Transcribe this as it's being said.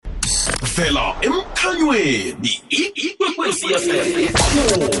Fela emkhanyweni ikwekwezi FM.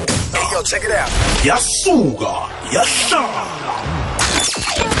 Hey yo, check it out. Yasuka yahlala.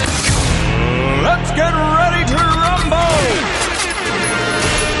 Let's get ready to rumble.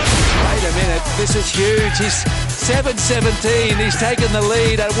 Wait a minute, this is huge. He's 7:17. He's taken the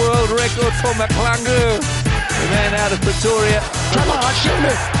lead, a world record for Maklangu. The man out of Pretoria. Come on, shoot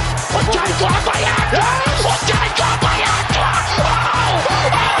it.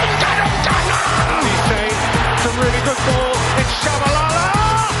 He's saying some really good ball. It's Shabalala.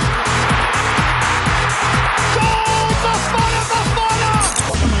 Goal! Bafana!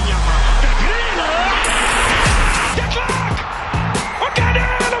 De Klerk! Wat kan er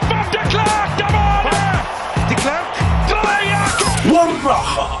van De Klerk? De Klerk?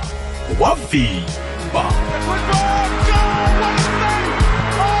 Waraha waviba.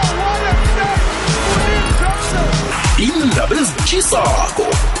 Indaba ezitshisako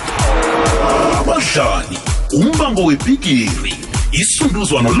abadlali umbango webhigiri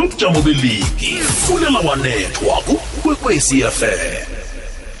isunduzwano lobujamo beligi Fulela Wanethwa kwekwezi FM.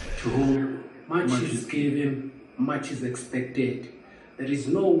 To whom much is given, much is expected. There is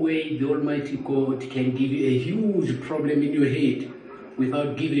no way the Almighty God can give you a huge problem in your head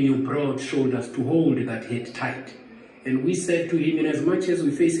without giving you broad shoulders to hold that head tight. And we said to him, in as much as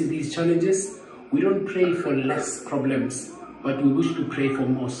we're facing these challenges, we don't pray for less problems, but we wish to pray for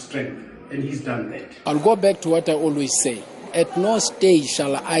more strength. And he's done that. I'll go back to what I always say. At no stage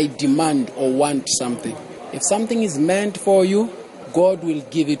shall I demand or want something. If something is meant for you, God will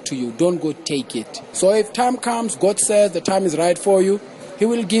give it to you. Don't go take it. So if time comes, God says the time is right for you, He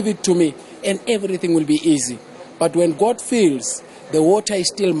will give it to me and everything will be easy. But when God feels the water is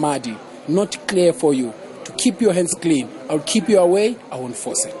still muddy, not clear for you, to keep your hands clean, I'll keep you away, I won't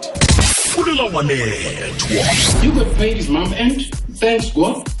force it. Fulela Wanethwa. You got paid his mom and thanks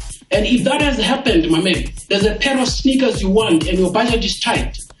God. And if that has happened, my man, there's a pair of sneakers you want and your budget is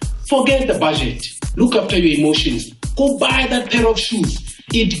tight. Forget the budget. Look after your emotions. Go buy that pair of shoes.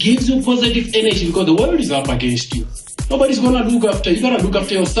 It gives you positive energy because the world is up against you. Nobody's going to look after you. You got to look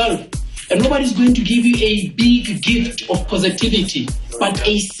after yourself. And nobody's going to give you a big gift of positivity, but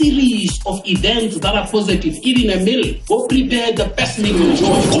a series of events that are positive. Even a meal. Go prepare the best meal you enjoy.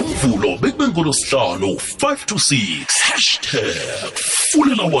 Umvulo bekubengolosihlanu 5 to 6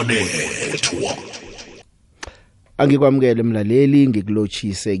 #Fulela Wanethwa. Angikwamukele mlaleli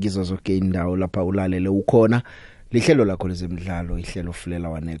ngikulochise kizo zonke indawo lapha ulalele ukhona. Lihlelo lakho lezemidlalo ihlelo Fulela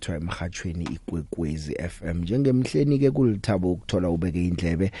Wanethwa emhathweni ikwekwezi FM njengemhleni ke kulithabo ukuthola ubeke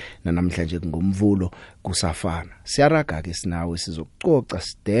indlebe namhlanje ngomvulo kusafana siyaraga ke sinawe sizokucoca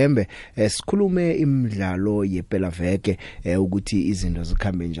sidembe sikhulume imidlalo yephela veke ukuthi izinto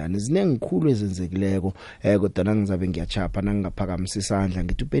zikhambe njani zinengikhulu ezenzekileko kodwa ngizabe ngiyachapha nangaphakamisa isandla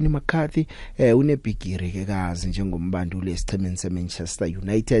ngithi uPenny McCarthy unebhigiri ke kazi njengombanduli esichemeni seManchester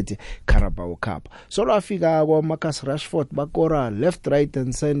United Carabao Cup solo afika kwa Marcus Rashford bakora left right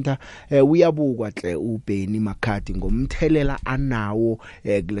and center uyabukwa hle uPenny McCarthy ngomthelela anawo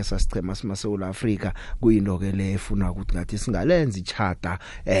kulesa sichema semaSouth Africa kuyinto ke le efuna ukuthi ngathi singalenza ichata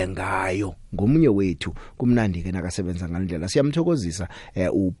ngayo ngomunye wethu kumnandi ke nakasebenza ngalendlela siyamthokozisa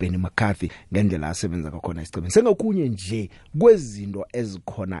uPenny McCarthy ngendlela asebenza ngakhona isichemeni sengokunye nje kwezinto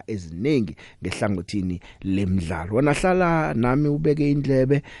ezikhona eziningi ngehlangothini lemidlalo wona hlala nami ubeke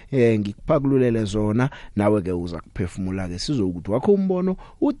indlebe ngikuphakululele zona nawe ke uza kuphefumula ke sizokuthi wakho umbono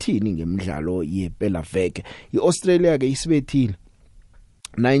uthini ngemidlalo yephela veke iAustralia ke isibethile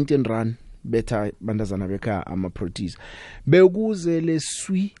 19 run betha bandazana beka ama-Proteas bekuze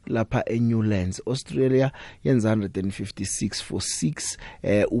leswi lapha eNewlands Australia yenza 156 for 6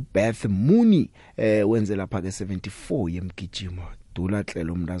 uBeth Mooney wenze lapha ke 74 yemgijimo dula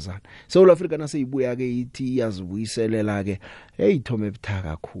hlelo umntazana South Africa naseyibuya ke ithi yazibuyiselela ke eyithome ebuthaka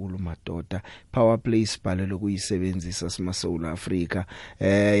kakhulu madoda power play sibhalelo kuyisebenzisa sima South Africa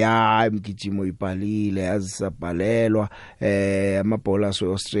ya imgijimo ibhalile yazisabhalelwa amabhola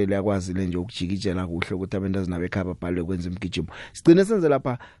weAustralia kwazile nje ukujikijela kuhle ukuthi abantazana bekhaba bhalwe kwenza imgijimo sigcine senze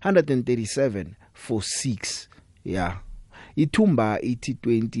lapha 137 for 6 ya ithumba ithi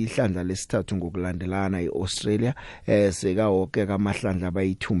 20 ihlandla lesithathu ngokulandelana eAustralia seka wonke kamahlandla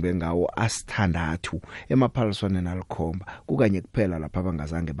abayithumbe ngawo asithandathu emaphaliswane nalikhomba kukanye kuphela lapha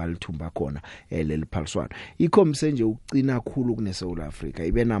abangazange balithumba khona leli phaliswano ikhombise nje ukucina kakhulu kuneSouth Africa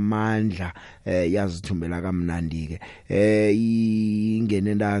ibe namandla yazithumbela kamnandi ke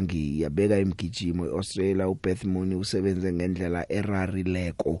ingene ndangi yabeka imgijimo eAustralia uBeth Mooney usebenze ngendlela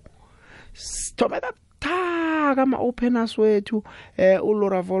erarileko Sithomela kama openers wethu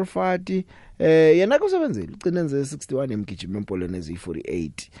uLaura Volfati yena kusebenzile ucinenze 61 emgijimo empolweni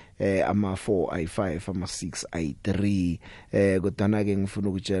ezi48 ama 4 i5 ama 6 i3 kodwa ke ngifuna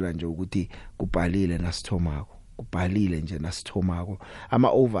ukutshela nje ukuthi kubhalile nasithomako kubhalile nje nasithomako ama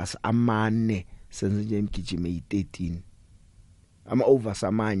overs amane senze nje emgijimo e13 ama overs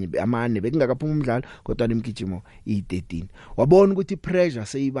amane bekungakaphuma umdlalo kodwa nemgijimo e13 wabona ukuthi pressure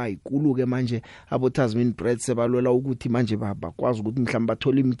seyiba ikulu ke manje abo Tasman Breds sebalwela ukuthi manje bakwazi ukuthi mhlawumbe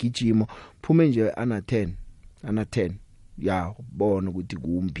bathola imgijimo phume nje ana 10 ya bona ukuthi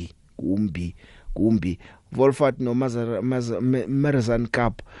kumbi Wolford no Marizan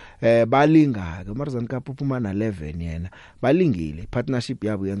Cup balinga ke Marizan Cup uphuma na 11 yena balingile partnership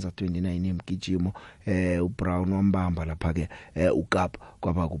yabo yenza 29 emgijimo uBrown wambamba lapha ke uCup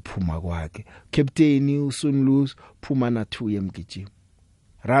kwaba kuphuma kwakhe captain uSunlus phuma na 2 emgijimo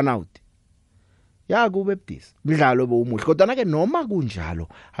run out ya kube budisi umdlalo bowumuhle kodwa ke noma kunjalo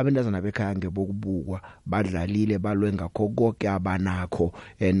abendazana bekhaya ngebokubukwa badlalile balwe ngakho konke abanakho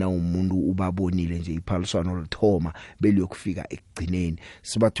na umuntu ubabonile nje iphaliswano lothoma beliyokufika ekugcineni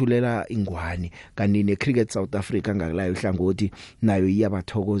sibathulela ingwani kanti necricket South Africa ngakulayo ihlangothi nayo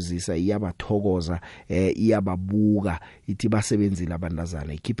iyabathokozisa iyabathokoza iyababuka ithi basebenzile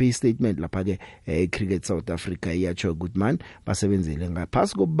abandazana ikhiphe istatement lapha ke cricket South Africa iyatsho good man basebenzile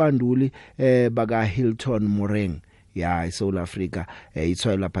ngaphasi kobanduli baka Hilton Moreng ya South Africa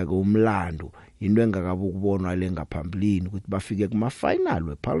ithwala lapha ke umlando into engakabe ukubonwa lengaphambilini ukuthi bafike kuma final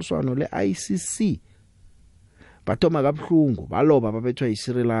wephaliswano leICC bathoma kabhlungu baloba babethwa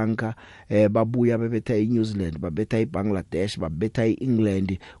iSri Lanka babuya bebetha iNew Zealand babetha iBangladesh babetha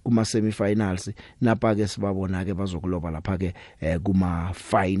iEngland kuma semifinals napha ke sibabona ke bazokuloba lapha ke kuma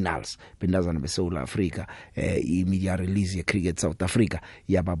finals bendazana beSouth Africa imedia release yecricket South Africa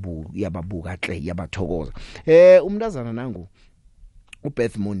yababuka hle yabathokoza umntazana nangu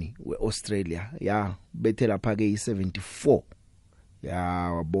uBeth Mooney weAustralia ya bethe lapha ke i74 ya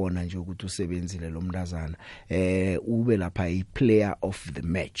wabona nje ukuthi usebenzile lo mntazana ube lapha iplayer of the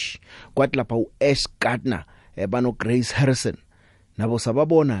match kwathi lapha uAsh Gardner bano Grace Harrison nabo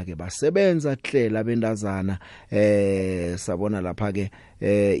sababona ke basebenza hlela bendazana sabona lapha ke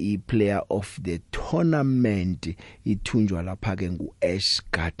iplayer of the tournament ithunjwa lapha ke nguAsh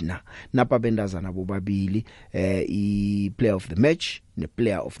Gardner napa bendazana bobabili iplayer of the match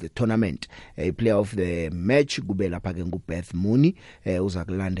neplayer of the tournament player of the match kube lapha ke nguBeth Mooney uza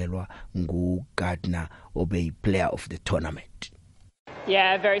kulandelwa nguGardner obe player of the tournament.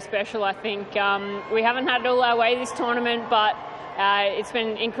 Yeah, very special. I think we haven't had it all our way this tournament, but it's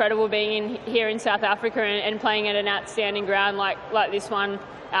been incredible being here in South Africa and playing at an outstanding ground like this one.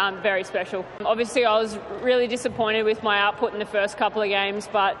 Very special. Obviously, I was really disappointed with my output in the first couple of games,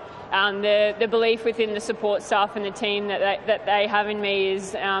 but the belief within the support staff and the team that they have in me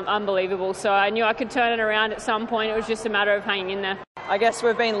is unbelievable. So I knew I could turn it around at some point. It was just a matter of hanging in there. I guess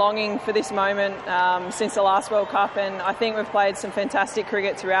we've been longing for this moment since the last World Cup, and I think we've played some fantastic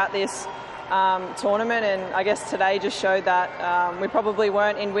cricket throughout this tournament, and I guess today just showed that we probably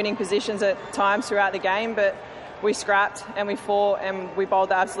weren't in winning positions at times throughout the game, but we scrapped and we fought and we bowled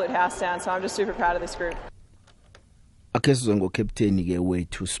the absolute house down. So I'm just super proud of this group. Akesizwe ngocaptain ke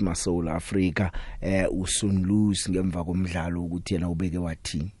wethu sima South Africa uSunlus ngemva komdlalo ukuthi yena ubeke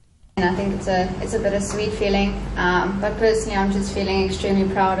wathini. And I think it's a bittersweet feeling, but personally I'm just feeling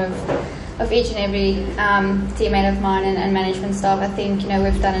extremely proud of each and every teammate of mine and management staff. I think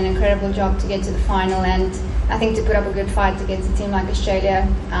we've done an incredible job to get to the final, and I think to put up a good fight against a team like Australia,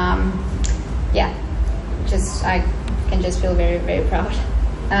 I can just feel very, very proud.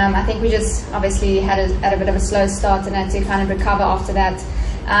 I think we just obviously had a bit of a slow start and had to kind of recover after that,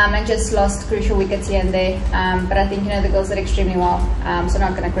 and just lost crucial wickets here and there. But I think the girls did extremely well, so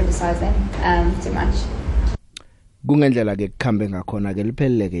not going to criticize them too much. Kungendlela ke kukhambe ngakhona ke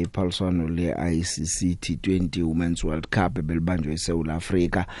lipheleleke iphaliswano leICC T20 Women's World Cup belibanjwe eSouth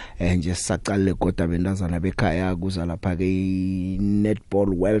Africa nje sisaqale kodwa bendazana bekhaya kuza lapha ke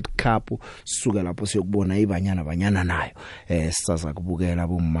iNetball World Cup suka lapho siyokubona ibanyana nayo sisaza kubukela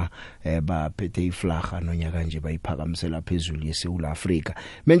bomma baphethe iflaga nonyaka nje bayiphakamisela phezulu yeSouth Africa.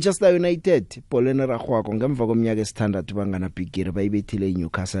 Manchester United Polene Ragwako ngemva komnyaka esithandathu bangana bigiri bayibethile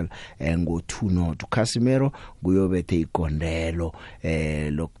iNewcastle ngo 2-0. Casemiro kuyo bethe igondelo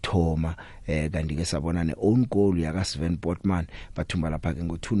lokthoma kanti ke sabona neown goal yaka Sven Botman bathumba lapha ke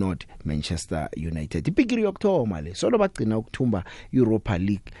ngo 2-0 Manchester United. Ibigiri yokthoma le solo bagcina ukuthumba Europa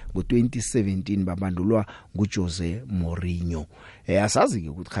League ngo 2017 babandulwa nguJose Mourinho. asazi ke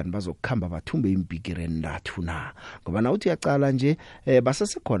ukuthi khani bazokukhamba bathumbe impikire endathu na ngoba na uthi yacala nje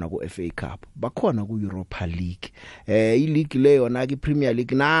basesekhona ku FA Cup bakhona ku Europa League I league leyo na ki Premier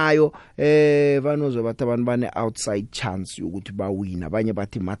League nayo banozwe bathi abantu bane outside chance ukuthi bawina abanye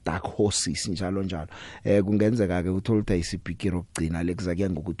bathi ma dark horses njalo njalo kungenzeka ke utholta isipikiro okugcina lekuzakuya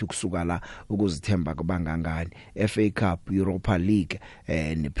ngokuthi kusuka la ukuzithemba kubangangani FA Cup Europa League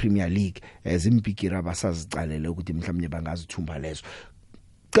ne Premier League zimpikira abasazicalele ukuthi mhlawumnye bangazithumba lezo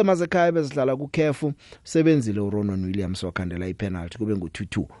Cema zekhaya bezidlala ku Khefu sebenzile uRonon Williams wakhandela ipenalty kube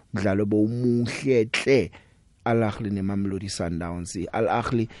ngo2-2 mdlalo bomuhle hle Al Ahly neMamelodi Sundowns Al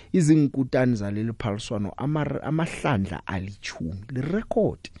Ahly izinkutani zaleli phaliswano amahlandla ali10 le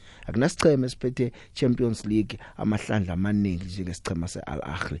record akunasicheme siphethe Champions League amahlandla amaningi njengesichema seAl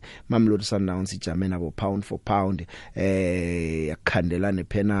Ahly Mamelodi Sundowns ijamena bo pound for pound yakhandela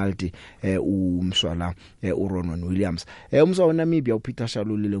nepenalty umswala uRonon Williams umswa Namibia uPeter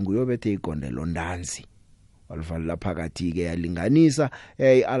Shalulile nguyobethe igondelo ndanzi walvala phakathi ke yalinganisa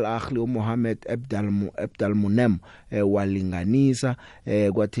Al Ahly uMohamed Abdal Munem walinganisa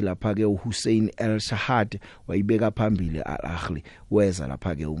kwathi lapha ke uHussein El Shahad wayibeka phambili Al Ahly weza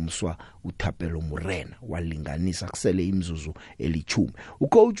lapha ke umswa uThapelo Murena walinganisa kusele imizuzu eli10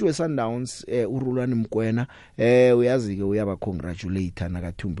 ucoach weSundowns uRulani Mkwena uyazi ke uyaba congratulate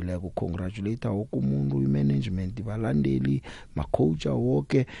nakathumbile ku congratulate wokumuntu imanagement balandeli ma coach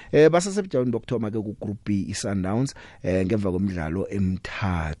wonke basasebujawini bokthoma ke ku group B Sundowns ngemva komdlalo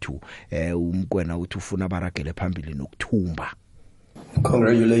emthathu umkwena uthi ufuna baragele phambili nokuthumba.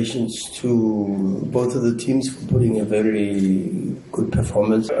 Congratulations to both of the teams for putting a very good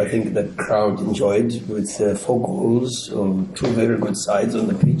performance. I think the crowd enjoyed with 4 goals of 2 very good sides on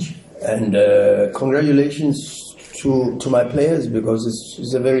the pitch. And congratulations to my players because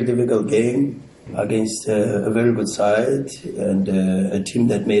it's a very difficult game against a very good side and a team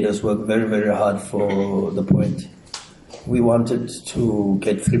that made us work very, very hard for the point. We wanted to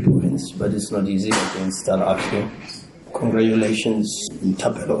get 3 points, but it's not easy against Al Ahly. Congratulations,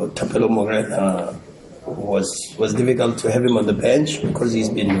 Thapelo Morena. Was difficult to have him on the bench because he's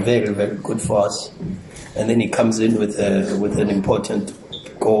been very, very good for us. And then he comes in with an important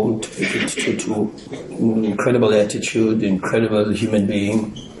goal to make it 2-2. Incredible attitude, incredible human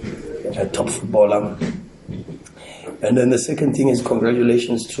being. A top footballer. And then the second thing is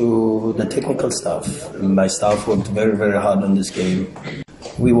congratulations to the technical staff. My staff worked very, very hard on this game.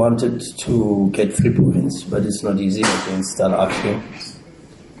 We wanted to get 3 points, but it's not easy against Al Ahly.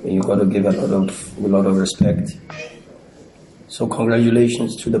 You got to give a lot of respect. So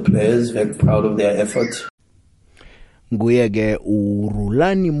congratulations to the players. Very proud of their effort. Nguye ke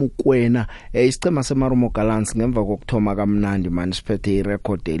uRulani Mukwena isicema seMarumo Gallants ngemva kokuthoma kamnandi man siphethe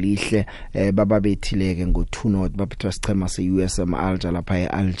irecord elihle bababethileke ngo2-0 baphethwa isicema seUSM Alger lapha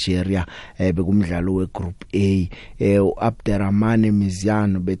eAlgeria bekumdlalo weGroup A uAbderrahmane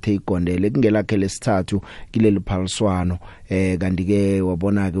Miziano bethe igondele kungelakhe lesithathu kileli phaliswano kanti ke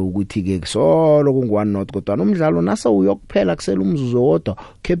wabona ke ukuthi ke solo kungu1-0 kodwa nomdlalo nasa uyokuphela kusela umzuzu wodwa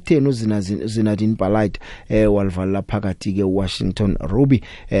captain uZinadine Balait walvala phakathi ke Washington Ruby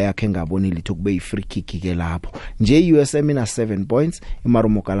akhe ngabona litho kube ifree kick ke lapho nje USM ina 7 points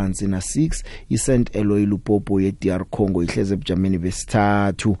iMarumo Gallants ina 6 iSt Eloi Lupopo yeDR Congo ihleze eBgermany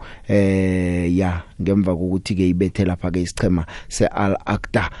besithathu ya ngemva kokuthi ke ibethe lapha ke isichema seAl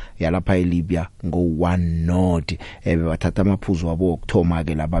Aqda yalapha eLibya ngo1-0 bebathatha amaphuzu wabo okuthoma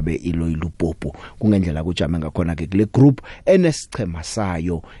ke laba beEloi Lupopo kungendlela kujame ngakhona ke kule group enesichema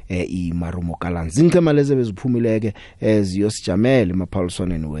sayo iMarumo Gallants ingchema leze beziphumileke ziyosijamela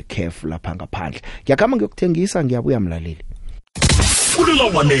emaphaliswaneni weCAF lapha ngaphandle ngiyakhamba ngiyokuthengisa ngiyabuya mlaleli Fulela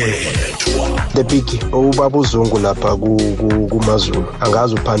Wanethwa the big ubaba uZungu lapha kuMazulu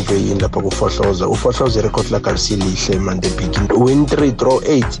angazi uphandle yini lapha kufohloza ufohloza record la Garcilihle man the big win 3 draw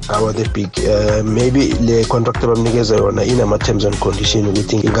 8 our the big maybe le contract banikeza yona inama terms and conditions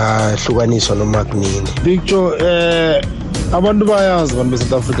ukuthi ingahlukaniswa noma kunini picture abantu bayazi abantu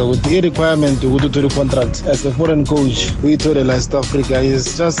beSouth Africa ukuthi i-requirement ukuthi uthole contract as a foreign coach uyithole la South Africa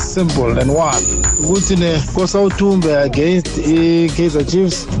is just simple and one ukuthi nekosa uthumbe against i-Kaizer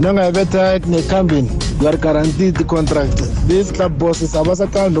Chiefs nangayibetha nekhambini you are guaranteed the contract. These club bosses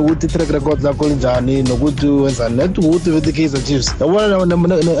abasathanda ukuthi track record lakho linjani nokuthi wenza net ukuthi with Kaizer Chiefs yabona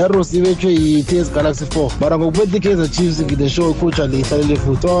ne-Arrows ibethwe yi-TS Galaxy 4 mara ngokubetha Kaizer Chiefs the show coach alihlalele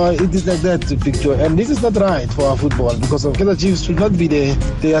futhi so it is like that picture and this is not right for our football because of Kaizer Chiefs should not be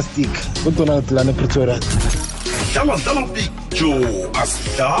their stick kutona tlana Pretoria dlala picture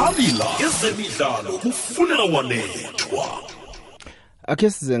asidlali la ezemidlalo kufunela Wanethwa akhe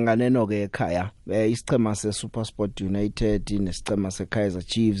sizenganeno ke ekhaya isicema seSuperSport United nesicema seKaizer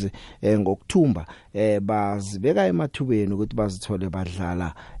Chiefs ngokuthumba bazibeka emathubeni ukuthi bazithole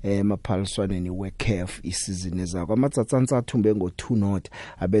badlala emaphaliswaneni weCAF isizini ezako. Amatsatsansa athumbe ngo-2-0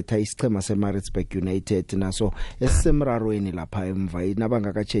 abetha isicema seMaritzburg United naso esisemrarweni lapha emva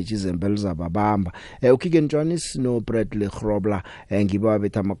nabangakachechi izembele zababamba. uKigen Johannes no Bradley Grobler ngiba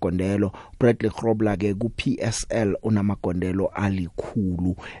betha amagondelo. Bradley Grobler ke ku PSL unamagondelo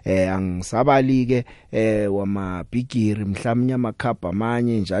alikhulu. Angisabali ke wamabhigiri mhlawumnye amacup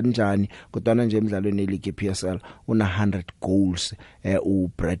amanye njani kodwa nje emidlalweni league PSL una 100 goals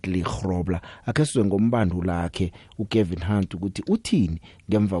uBradley Grobler. Ake sizwe ngombandulu lakhe uKevin Hunt ukuthi uthini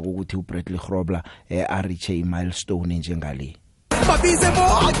ngemva kokuthi uBradley Grobler ariche imilestone njengale. I think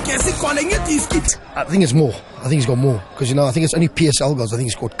it's more. I think he's got more because I think it's only PSL goals. I think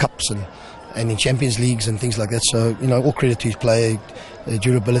he's got cups and in Champions Leagues and things like that. So all credit to his play,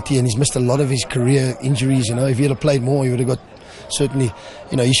 durability, and he's missed a lot of his career injuries. If he had played more, he would have got certainly.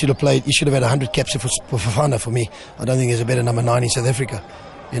 He should have played. He should have had 100 caps for Fofana. For me, I don't think there's a better number 9 in South Africa.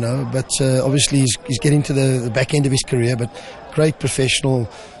 But obviously he's getting to the back end of his career. But great professional,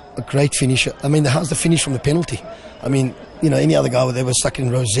 a great finisher. How's the finish from the penalty? Any other guy they were stuck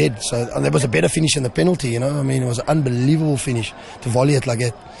in row Z. So there was a better finish than the penalty. It was an unbelievable finish to volley it like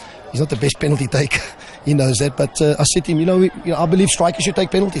that. He's not the best penalty taker. He knows that. But I said to him, I believe strikers should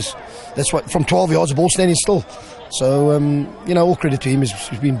take penalties. That's what from 12 yards, the ball standing still. So all credit to him.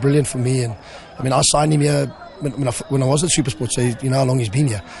 He's been brilliant for me. And I signed him here when I was at SuperSport. So how long he's been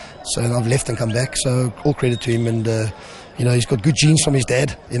here. So I've left and come back. So all credit to him. And he's got good genes from his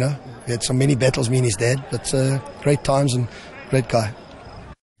dad. He had so many battles, me and his dad. But great times and great guy.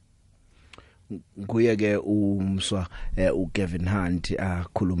 Kuye ke umswa uKevin Hunt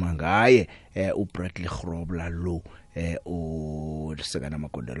akhuluma ngaye uBradley Grobler lo usekana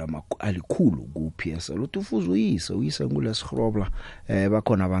amagondelo alikhulu ku PSL. Ufuza uyise ngulesi Grobler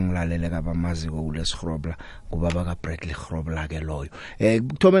bakhona bangilalele kabamaziko kulesi Grobler kuba baka Bradley Grobler ke loyo.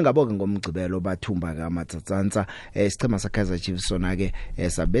 Kuthome ngaboke ngomgcibelo bathumba ka Matsatsansa isicema saKaizer Chiefs sona ke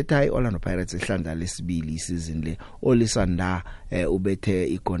sabetha iOrlando Pirates ihlandla lesibili isizini le. Olisanda ubethe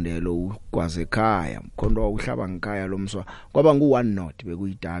igondelo ukwaze ekhaya mkhondo uhlaba ngekhaya lomswa kwaba ngu1-0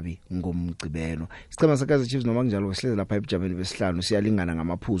 bekuyidabi ngomgcibelo. Isicema saKaizer Chiefs noma kunjalo sihleze lapha eBjameni besihlanu siyalingana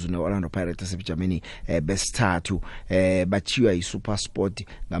ngamaphuzu neOrlando Pirates eBjameni besithathu bachiwa iSuperSport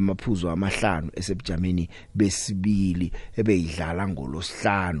ngamaphuzu amahlanu eseBjameni besibili ebeyidlala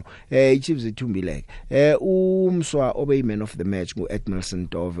ngolosihlanu. iChiefs ithumbile umswa obeyiman of the match nguEdmilson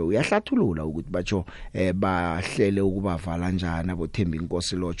Dove uyahlathulula ukuthi batsho bahlele ukubavala njani aboThembi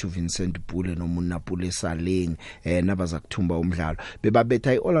Inkosi Lotshu Vincent Bule noMunapule Saleng nabaza kuthumba umdlalo.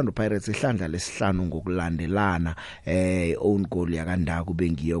 Bebabetha iOrlando Pirates ihlandla lesihlanu ngokulandelana own goal yakandaka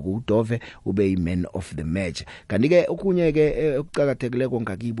bengiyo kuDove ube man of the match. Kanti ke okunye ke ukucakathekile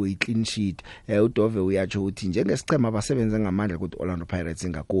kongakibo iclean sheet uDove uyatsho ukuthi njengesicema abasebenze ngamandla ukuthi Orlando Pirates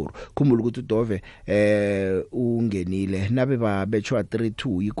ingakuru. Khumbula ukuthi uDove ungenile nabe babetshwa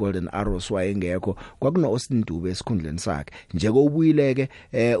 3-2 iGolden Arrows wayengekho kwakuno Austin Dube esikhundleni sakhe. Njeko ubuyileke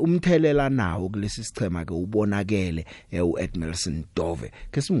umthelela nawo kulesi sicema ke ubonakele uEdmilson Dove.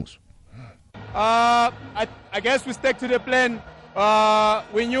 Kesimuso. I guess we stuck to the plan.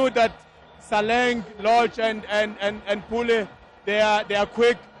 We knew that Saleng, Lodge, and Pule, they are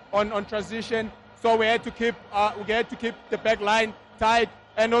quick on transition. So we had to keep the back line tight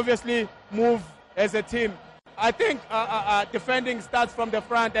and obviously move as a team. I think defending starts from the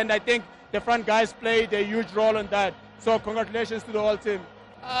front, and I think the front guys played a huge role in that. So congratulations to the whole team.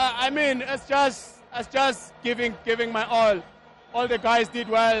 It's just giving my all. All the guys did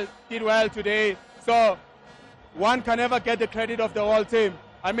well today. So one can never get the credit of the whole team.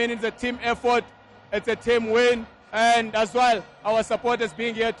 It's a team effort, it's a team win, and as well our supporters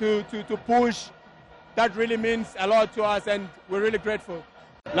being here to push. That really means a lot to us, and we're really grateful.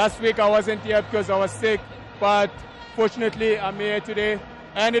 Last week I wasn't here because I was sick, but fortunately I'm here today,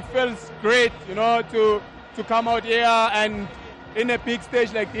 and it feels great, to come out here and in a big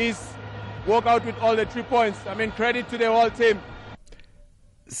stage like this, walk out with all the 3 points. Credit to the whole team.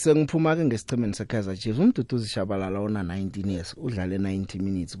 Sengiphuma ke ngesicemeni seKaizer Chiefs umduduzi Shabalala ona 19 years udlale 90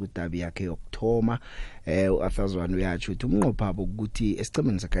 minutes kudabi yakhe yokthoma uAthazwana uyatsho ukuthi umnqophabo ukuthi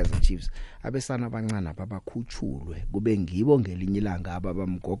esicemeni seKaizer Chiefs abesana abancane abakhuthulwe kube ngibo ngelinye ilanga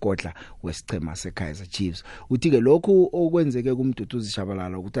ababamgogodla wesicema seKaizer Chiefs. Uthi ke lokhu okwenzeke kumduduzi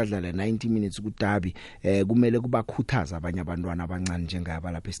Shabalala ukuthi adlale 90 minutes kudabi kumele kubakhuthaza abanye abantwana abancane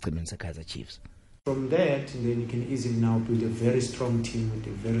njengaba lapha esicemeni seKaizer Chiefs. From that, then you can easily now build a very strong team with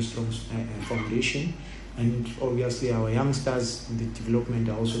a very strong foundation. And obviously our youngsters in the development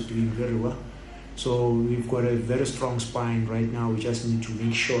are also doing very well. So we've got a very strong spine right now. We just need to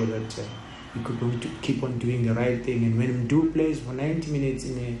make sure that we could going to keep on doing the right thing. And when Mdu plays for 90 minutes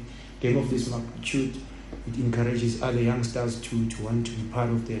in a game of this magnitude, it encourages other youngsters to want to be part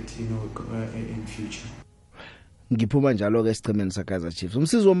of that, in future. Ngiphuma njalo ke esiqhemeni saKaizer Chiefs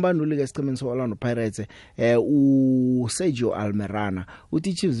umsizi wombanduli ke esiqhemeni soOrlando Pirates Sergio Almerana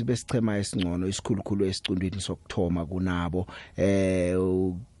uthi Chiefs besichema esingcono isikhulukhulu esicundweni sokuthoma kunabo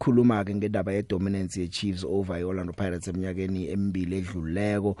khuluma ke ngendaba ye dominance ye Chiefs over iOrlando Pirates eminyakeni emibili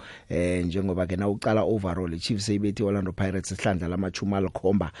edluleko njengoba ke na uqala overall Chiefs eyibethi iOrlando Pirates ihlandla lamachuma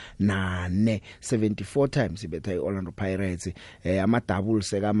alikhomba nane 74 times ibetha iOrlando Pirates ama doubles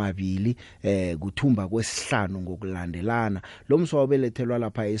sekamabili kuthumba kwesihlanu ngokulandelana lo mswa obelethelwa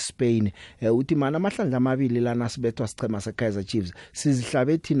lapha eSpain uthi mana amahlandla amabili lana sibethwa sichema seKaizer Chiefs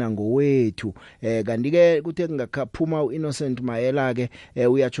sizihlabe thina ngowethu kanti ke kuthe ngakaphuma uInnocent Mayela ke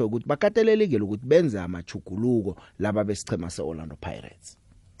uyatsho ukuthi bakatelelekile ukuthi benze amachuguluko laba besichema seOrlando Pirates.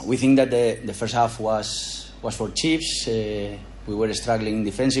 We think that the first half was for Chiefs. We were struggling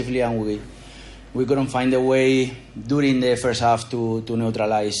defensively and we couldn't find a way during the first half to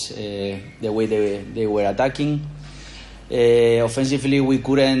neutralize the way they were attacking. Offensively, we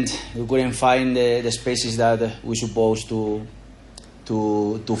couldn't find the spaces that we supposed to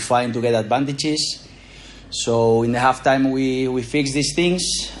find to get advantages. So in the halftime, we fixed these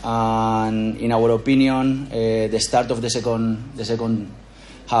things, and in our opinion, the start of the second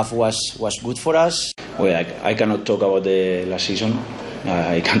half was good for us. Well, I cannot talk about the last season.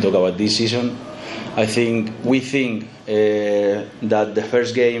 I can talk about this season. We think that the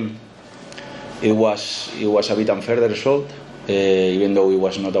first game it was a bit unfair, the result, even though it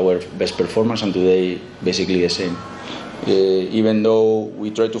was not our best performance, and today basically the same. Even though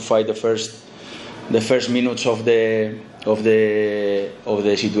we tried to fight the first minutes of the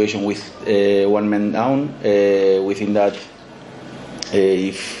situation with one man down, we think that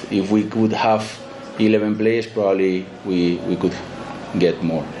if we could have 11 players, probably we could get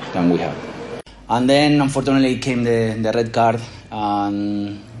more than we have. And then unfortunately came the red card,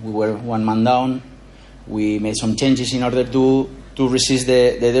 and we were one man down. We made some changes in order to resist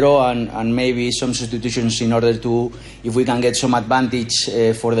the draw, and maybe some substitutions in order to, if we can get some advantage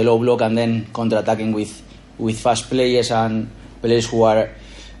for the low block, and then counter-attacking with fast players and players who are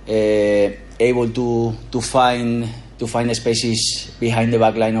able to find the spaces behind the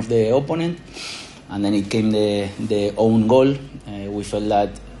back line of the opponent. And then it came the own goal. We felt that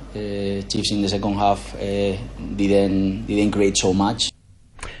Chiefs in the second half didn't create so much.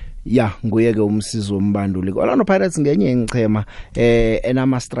 Ya nguye ke umsizi wombanduli Orlando Pirates ngenye engichema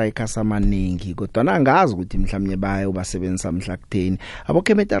enama strikers amaningi kodwa nangazi ukuthi mhlawumnye baye ubasebenzisa mhla kutheni abo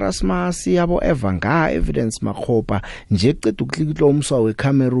Kemet Erasmus abo Evanga Evidence Makhopa nje qeda ukuklikitla umswa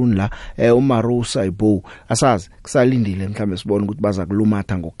weCameroon la uMarusa Ibo asazi kusalindile mhlawumbe sibone ukuthi baza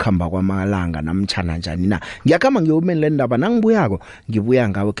kulumatha ngokukhamba kwamalanga namtjana njani na ngiyakhamba ngiyomeni le ndaba nangibuyako ngibuya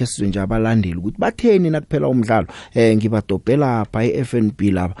ngawe ke sizwe nje abalandeli ukuthi batheni nakuphela umdlalo ngibadobhela by FNB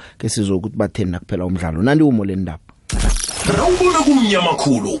laba ke sizokuthi batheni nakuphela umdlalo nandi umo le ndaba rawubona kumnyama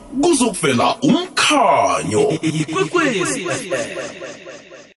khulu kuzokuvela umkhanyo ikwekwezi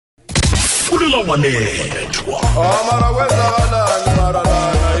Fulela Wanethwa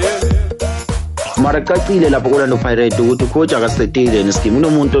mara cacile lapho Orlando Pirates ukuthi coach akasetele nescheme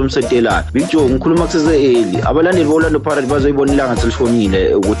unomuntu omsetelayo Big Joe ngikhuluma kusese eli abalandeli boOrlando Pirates bazoyibona ilanga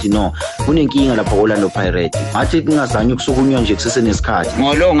selishonile ukuthi no kunenkinga lapho Orlando Pirates athi kungazange ukusukunywa nje kusese nesikhathi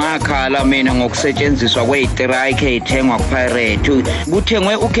ngolo ngakhala mina ngokusetshenziswa kwe-strike ethengwa kuPirates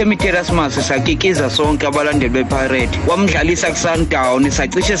kuthengwe uKemet Erasmus sakikiza sonke abalandeli bePirates wamdlalisa kuSundown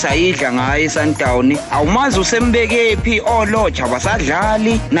sacishe sayidla ngaye iSundown awumazi usembeke phi olocha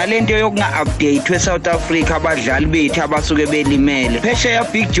basadlali nalento yokunga-update South Africa abadlali bethu abasuke belimele phesheya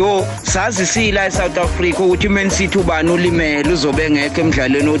Big Joe sazisila eSouth Africa ukuthi Man City ubani ulimele uzobe ngeke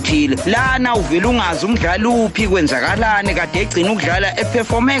emidlalweni othile lana uvela ungazi umdlali uphi kwenzakalani kade egcina ukudlala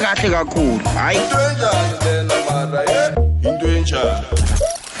eperforme kahle kakhulu hayi into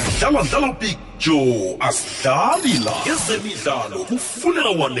enjalo dlala Big Joe asidlali la ezemidlalo ufulela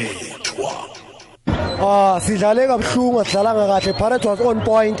Wanethwa sidlale kabuhlungu sidlalanga kahle Pirates was on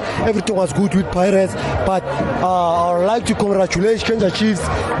point everything was good with Pirates but I would like to congratulate Kaizer Chiefs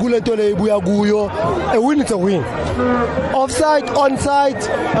kulento le ibuya kuyo a win is a win offside onside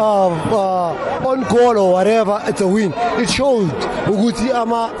on goal or whatever it's a win it showed ukuthi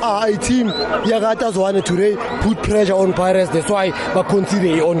a team yakata zwane today put pressure on Pirates that's why ba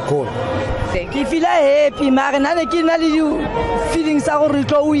consider on goal ke feel happy mara nane ke na le feelings sa gore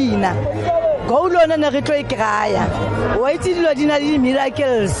tlo wina go lona ne re tlo ikraya wa itse dilo dina di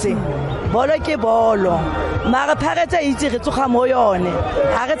miracles bolo ke bolo mara Pirates a itse re tsoga mo yone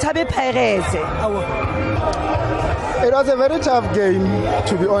ha re tshabe Pirates. It was a very tough game,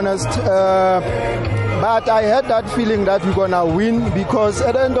 to be honest. But I had that feeling that we're going to win because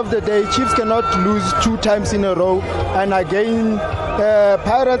at the end of the day, Chiefs cannot lose 2 times in a row. And again,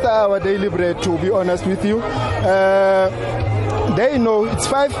 Pirates are our daily bread, to be honest with you. They know it's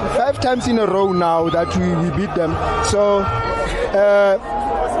five times in a row now that we beat them. So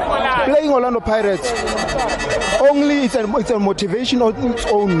playing Orlando Pirates, only it's a motivation on its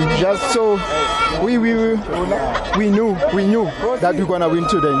own, just so we knew that we're gonna win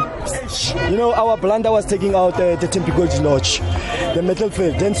today. You know, our blunder was taking out the Tempe Gold Lodge, the metal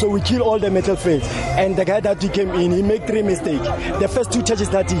field. Then so we kill all the metal field. And the guy that he came in, he made 3 mistakes. The first 2 touches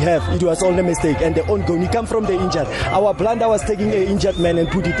that he have, it was all the mistake. And the on goal, he come from the injured. Our blunder was taking an injured man and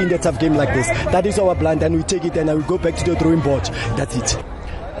put it in the tough game like this. That is our blunder, and we take it and we go back to the drawing board. That's it.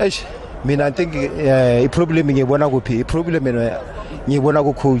 Mina I think i-problem ngiyibona kuphi i-problem ngiyibona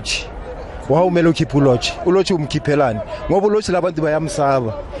ku coach wa umele ukhipha uLodge umkhiphelani ngoba uLodge labantu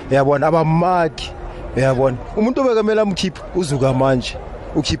bayamsaba uyabona abamaki uyabona umuntu obekamela umkhipha uzuka manje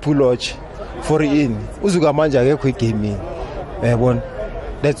ukhipha uLodge for in uzuka manje akekho igame uyabona.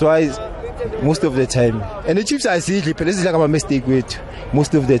 That's why most of the time and the Chiefs asidli phela izidla ngama mistake wethu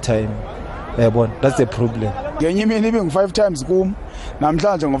most of the time uyabona. That's the problem. Ngenye imini ibe ngu5 times kum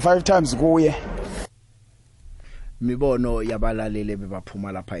namhlanje ngo5 times kuye. Mibono yabalalele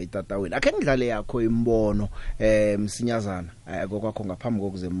bebaphuma lapha etatawini akhe ngidlale yakho imbono msinyazana kokwakho ngaphambi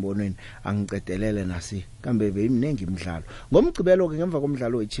kokuze embonweni angicedelele nasi kambe beyimnengi imidlalo ngomgcibelo ke ngemva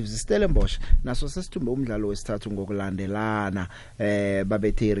komdlalo weChiefs Stellenbosch naso sesithumbe umdlalo wesithathu ngokulandelana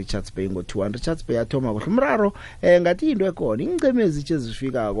babethe Richards Bay ngo200 Richards Bay yathoma kuhle umraro ngathi into ekona ingcemezi nje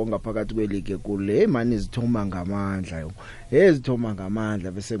zifika ngaphakathi kweleague kule mani zithoma ngamandla ezithoma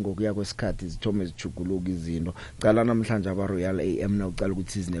ngamandla bese ngokuya kwesikhathi zithome zichuguluka izinto cala namhlanje aba Royal AM na ucala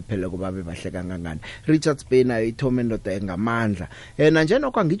ukuthi izinephele kuba bebahle kangangani Richards Bay nayo ithome ndoda engamandla na nje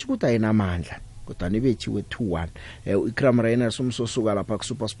nokho ngitsho ukuthi ayinamandla kodwa nibechiwe 2-1 uIkram Rainer somsosuka lapha ku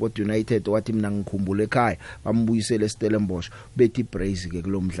SuperSport United wathi mina ngikhumbule ekhaya bambuyisele Stellenbosch bethi Brace ke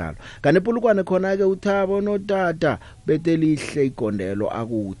kulomdlalo kanepulukwane khona ke uThabo noTata betelihle igondelo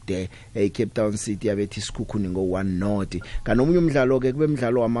akude eCape Town City yabethi Sikhukhuni ngo1-0 kanomunye umdlalo ke kube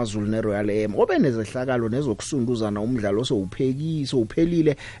umdlalo wamaZulu neRoyal AM obenezehlakalo nezokusunduzana umdlalo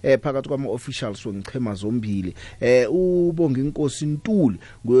uphelile phakathi kwama officials wenchema zombili ubonga inkosi Ntuli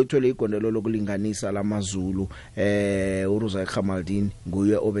ngoyothola igondelo lokulinganisa lamaZulu uRuza Khamaldini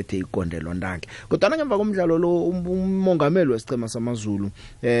nguye obethe igondelo ndanke kodwa ngemva komdlalo lo umongameli wesichema samaZulu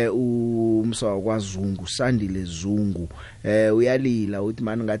umsawa kwaZungu Sandile Zungu uyalila uthi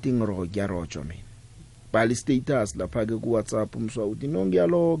mani ngathi ngirojwa mina bali status lapha ke ku WhatsApp umswa uthi no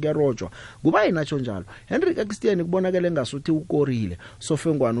ngiyarojwa kuba yinatsho njalo Henry Christian kubonakala ngasuthi ukorile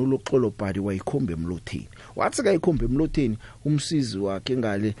Sofengwana uloxolo bhadi wayikhombe emlotheni wathi ka ikhombe emlotheni umsizi wakhe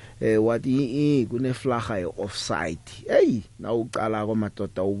ngale wathi kune flaga ye-offside na uqala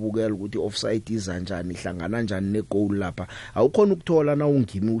kwamadoda ubukela ukuthi offside iza njani ihlangana kanjani negoal lapha awukhona ukuthola na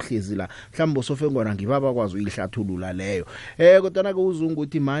ungimi uhlezi la mhlawumbe Sofengwana ngibaba kwazi uyihlathulula leyo kodwa na ke uzungu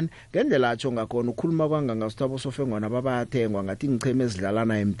uthi man ngendlela atsho ngakhona ukhuluma ngasithabo Sofengwana babathengwa ngathi ngicheme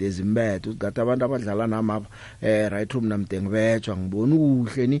ezidlalana emdezi mbethe ugathi abantu abadlala nama right room namdengibetshwa ngibona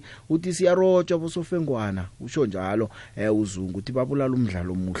uhle ni uthi siyarotshwa boSofengwana usho njalo uzungu uthi babulala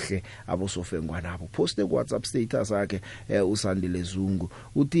umdlalo omuhle aboSofengwana abo poste ku WhatsApp status yakhe uSandile Zungu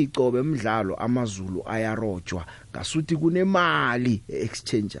uthi icobe umdlalo amaZulu ayarotshwa ngasuthi kunemali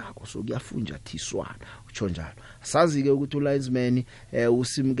exchange yakho so kuyafunja thiswana utsho njalo sazi ke ukuthi ulinesman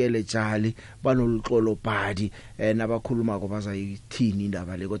usimkele Jali banoluxolo bhadi nabakhuluma ko bazayithini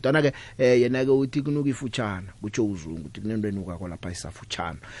indaba le kodwa ke yena ke uthi kunuka ifuthana kutsho uzungu ukuthi kunentweni ukakho lapha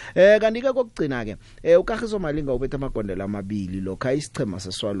isafuthana kanti ke kokugcina ke uKagiso Malinga ubetha amagondela amabili lokho isichema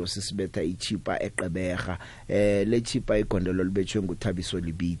seswalo sisibetha iChipa eGqeberha le Chipa igondelo libetshwe nguThabiso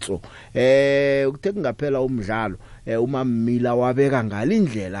Libitso ukuthe kungaphela umdlalo uMamila wabeka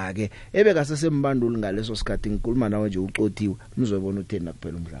ngalindlela ke ebeka sesembanduli ngaleso sikhathi ngikhuluma nawe nje ucotiwe mzobona utheni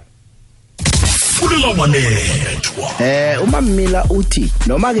kuphela umdlalo Fulela Wanethwa uMamila uthi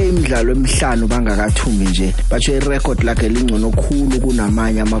noma ke imidlalo emihlanu bangakathumbi nje batsho irecord lakhe lingcono khulu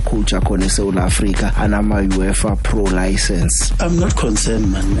kunamanye ama coach akhona eSouth Africa anama UEFA Pro license. I'm not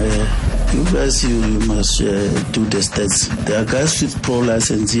concerned man. You guys you must do the stats. There are guys with pro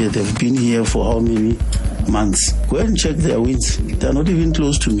license here. They've been here for how many months. Go and check their wins. They're not even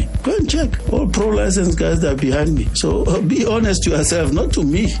close to me. Go and check. All pro license guys that are behind me. So be honest to yourself, not to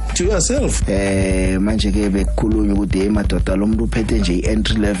me, to yourself. Manje ke bekukhulunywa ukuthi madoda lo muntu uphethe nje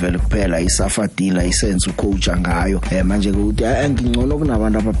i-entry level kuphela isafa dealer isense ucoacha ngayo. Manje ke ukuthi ngingcono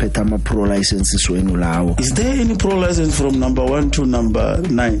kunabantu abaphethe ama pro licenses wenu lawo. Is there any pro license from number 1 to number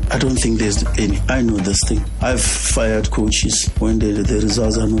 9? I don't think there's any. I know this thing. I've fired coaches when the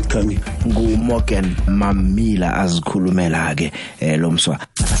results are not coming. Morgan Mamila azikhulumela ke lo mswa.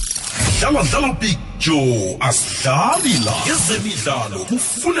 Dlala Big Joe asidlali la ezemidlalo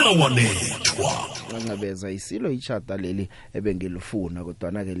kufunela Wanethwa. Ngabeza isilo ichata leli ebengilifuna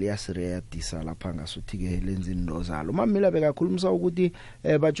kodwa na ke liyasireyadisa lapha ngasuthi ke lenza into zalo. Mamila bekakhulumisa ukuthi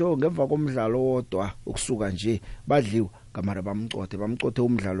batsho ngemva komdlalo wodwa ukusuka nje badliwa kamara bamcothe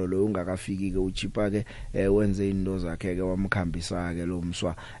umdlalo lo ungakafiki ke uchipa ke wenze into zakhe ke wamkhambisa ke lo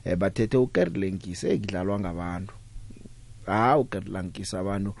mswa bathethe uKerlenkisi ekudlalwa ngabantu uKerlenkisi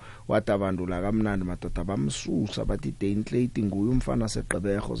abantu wathi abantu la kamnandi madoda bamsusa bathi Daintlate nguye umfana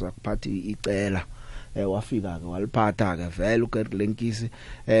seGqeberho zakuphathi icela wafika ke waliphatha ke vele uKerlenkisi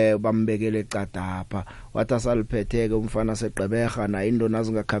bambekele ecadapha wathi asaliphetheke umfana seGqeberha na into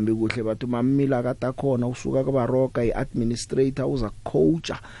nazingakhambi kuhle bathi Mamila kade khona usuka kwabaroka iadministrator uza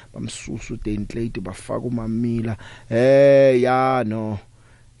coacha bamsusa uDaintlate bafaka uMamila ya no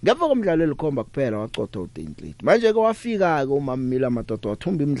ngapha komdlalo elikhomba kuphela wacotha uDaintlate manje ke wafika ke uMamila madoda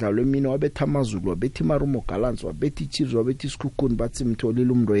wathumba imidlalo emini wabetha amazulu wabethi Marumo Gallants wabethi Chiefs wabethi Skukhuni bathi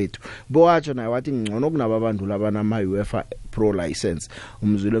mtholile umntu wethu bowatsho naye wathi ngcono kunaba bantu labana ma UEFA pro license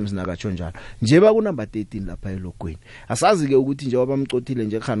umzulu emzinakatsho njalo njeba ku number 13 lapha elogweni asazi ke ukuthi nje wabamcothile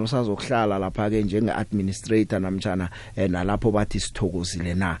nje khana usazokuhlala lapha ke njenge administrator namtjana nalapho bathi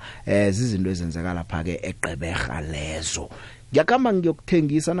sithokozile na izinto ezenzeka lapha ke eGqeberha lezo. Ngiyakamba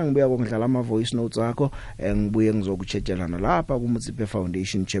ngiyokuthengisa nangibuya ngidlala ama voice notes akho ngibuye ngizokutshethelana lapha ku Mutsipe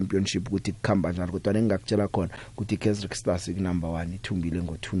Foundation Championship ukuthi kukhamba njalo kodwa ngingakutshela khona ukuthi Kesrick Stars number 1 ithumbile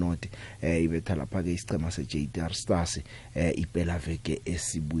ngo 2-0 ibetha lapha ke isicema seJTR Stars iphela veke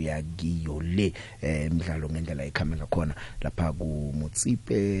esibuya kiyo le imidlalo ngendlela ikhamba ngakhona lapha ku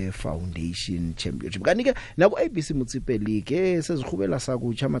Mutsipe Foundation Championship kanike naku ABC Mutsipe League sezihubela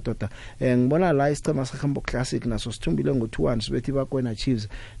sakutsha madoda ngibona la isicema seKhambo Classic naso sithumbile ngo 2-1 sibethi bakwena Chiefs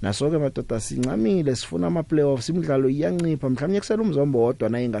naso ke madoda sincamile sifuna ama playoffs imidlalo iyancipha mhlawumnye kusela umzombo wodwa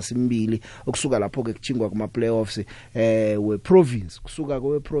na ingasimbili ukusuka lapho ke kuchingwa kuma playoffs we province kusuka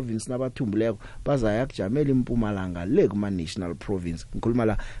kwe province nabathumbileko bazaya kujamela iMpumalanga le kuma national province ngikhuluma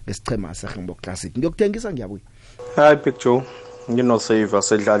la ngesicema seKhambo Classic ngiyokuthengisa ngiyabuya. Hi Big Joe ngino save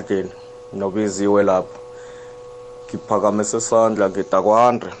asedlaleni nobiziwe lapha ngiphakamisa isandla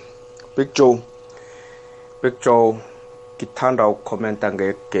ngitakwandre Big Joe ngithanda ukukhomenta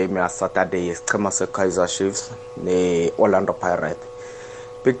ngegame ya Saturday yesicema seKaizer Chiefs neOrlando Pirates.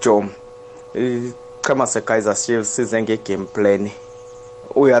 Big Joe isicema seKaizer Chiefs size ngegame plan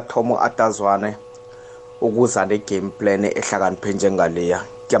uyathoma atazwane ukuza negame plan ehlakaniphe njengaleya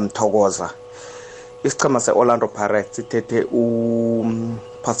ngiyamthokoza. Isicema seOrlando Pirates sithethe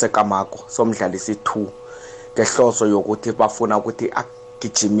uPhaseka Mako somdlalisi 2 ngehloso yokuthi bafuna ukuthi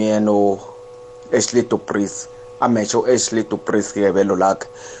agijime no Ashley Dupreez amecho Ashley Dupreez ke velo lakhe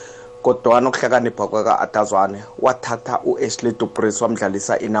kodwa nokuhlakanipha kwaka atazwane wathatha uAshley Dupreez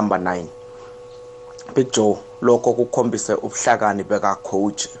wamdlalisa inumber 9. Big Joe lokho kukhombise ubuhlakani beka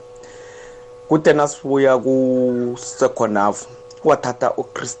coach kude nasibuya ku second half wathatha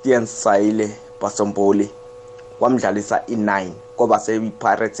uChristian Saile Basomboli wamdlalisa i9 ngoba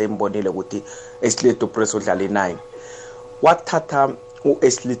seyiPirates embonile ukuthi Ashley Dupreez udlala i9 wathatha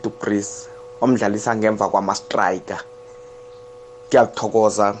uAshley Dupreez wamdlalisa ngemva kwama striker.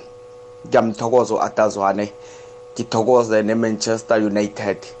 Ngiyamthokoza atazwane ngithokoze neManchester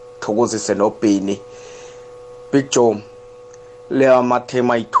United thokozise noBhini. Big Joe le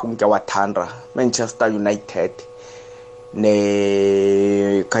amathema ithunke wathanda Manchester United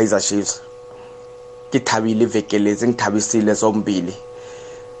ne Kaizer Chiefs ngithabile ivekelezi ngithabisile zombili.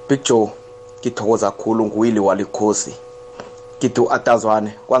 Big Joe ngithokoza kakhulu nguwili walikhosi kithi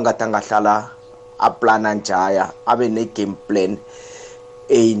atazwane kwangathi angahlala aplana njaya abe ne game plan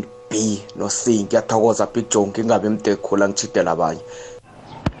A B no C. Ngiyathokoza Big Joe ngingabe mdekhula ngithidela abanye.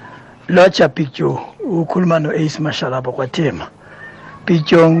 Locha Big Joe ukhuluma no Ace Mashalaba kwaThema. Big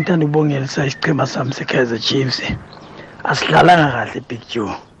Joe ngithanda ukubongelisa isichema sami seKaizer Chiefs. Asidlalanga kahle Big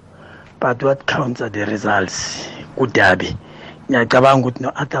Joe. But what counts are the results. Kudabi. Ngiyacabanga ukuthi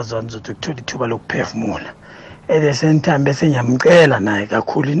no atazwane uzothola ithuba lokuphefumula. At the same time bese ngiyamcela naye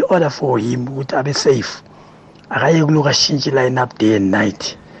kakhulu in order for him ukuthi abe safe akaye kuluka shintshe line up day and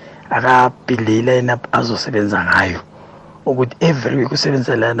night akabhile i-lineup azosebenza ngayo ukuthi every week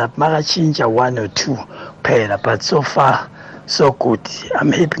usebenza lineup makachinja 1 or 2 phela, but so far so good.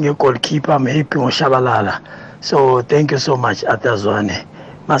 I'm happy nge-goalkeeper, I'm happy ngoshabalala. So thank you so much Atazwane.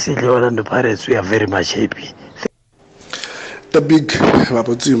 Masidle Orlando Pirates, we are very much happy. The big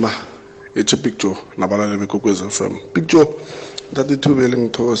Babotsima, it's a picture nabalale bekokwez FM. Picture that the two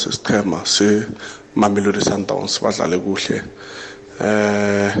willing to system se Mamelodi Sundowns badlale kuhle.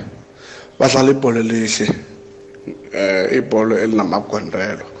 Badlale ibhola lihle. Ibhola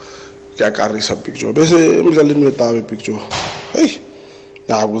elinamagwandelo. Kuyakarisa picture. Bese emidlalweni wetabe picture. Hey,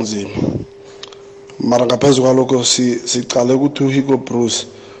 ya kunzima. Mara ngaphezu kwalokho sicale ukuthi uHugo Bruce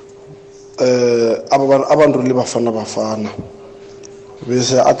abantu libafana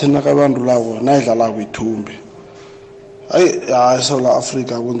bese athina kabantu labo nayidlala kwithumbi. Hayi South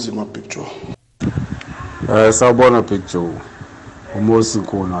Africa kunzima picture. Sawubona picture. Umosi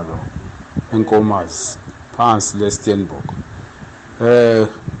khona lo. Enkomazi phansi leStellenbosch.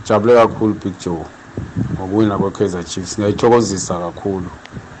 Jabule kakhulu picture. Ngokuwina kweKaizer Chiefs. Ngiyathokozisa kakhulu.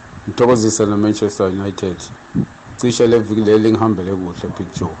 Ngithokozisa na Manchester United. Cishe leviki lengihambele kuhle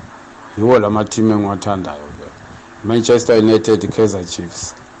picture. Yiwo lama team engiwathandayo ke. Manchester United, Kaizer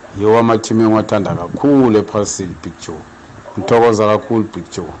Chiefs. Yiwo ama team engiwathanda kakhulu ephasini picture. Ngithokoza kakhulu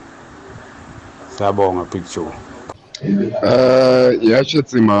picture. Siyabonga picture. Yasho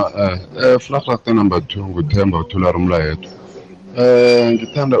tsima flashback number 2 nguThemba uthula rumlayethu.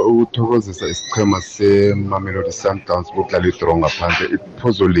 Ngithanda ukuthokozisa isiqhema seMamelodi Sundowns bodlala idraw ngaphandle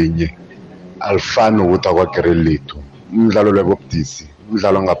iphuzo linye alifani ukuthi akwagere lethu umdlalo lwebobudisi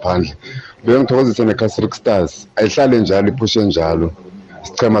umdlalo ngaphandle bengithokozisa neCasric Stars ayihlale njalo iphushe njalo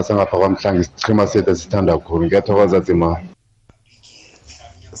isiqhema sangapha kwamhlanje isiqhema sethu sithanda kakhulu ngiyathokoza tsima.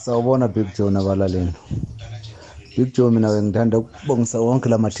 Sawubona Big Joe nabalaleli. Big Joe mina ngithanda ukubongisa wonke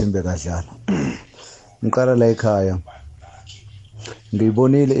lamathimbe kadlala. Ngiqala la ekhaya.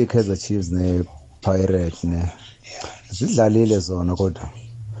 Ngibonile iKaizer Chiefs nePirates zidlalile zona kodwa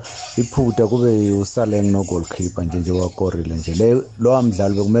iphutha kube uSaleng no goalkeeper nje wakorile nje lo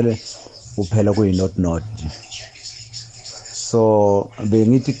amdlalo bekumele uphela kuyi-not so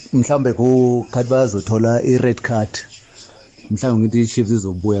bengithi mhlambe ku khathi bazothola i-red card mhlambe ngithi iChiefs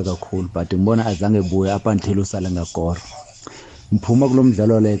izobuya kakhulu but ngibona azange buya up until uSaleng agora. Ngiphuma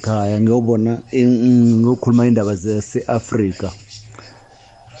kulomdlalo la ekhaya ngiyobona ngokukhuluma indaba zase-Africa.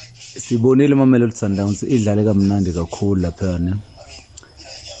 Sibonile Mamelodi Sundowns idlale kamnandi kakhulu lapha ne.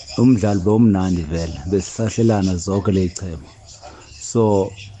 Umdlalo bomnandi vele besisahlelana zonke lezichema.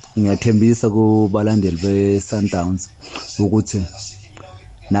 So ngiyathembisa kubalandeli beSundowns ukuthi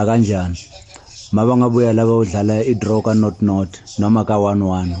na kanjani mabangabuya laba udlala idraw ka not noma ka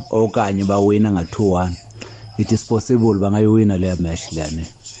 1-1 okanye bawina nga 2-1. It is possible bangayiwina le match lane.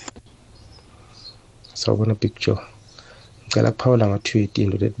 Sawubona picture. Ngicela kuphawula nga-tweet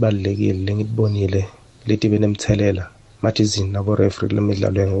into letibalulekile lengibonile leti benemthelela mathizini nabo referee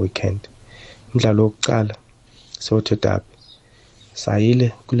lemidlalo ngeweekend. Umdlalo wokuqala sothe dabi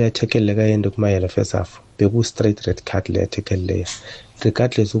sayile kule tackle lekayende kumayela first half beku straight red card le tackle leya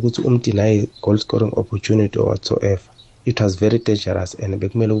regardless ukuthi umdinayi goal scoring opportunity or whatsoever. It was very dangerous and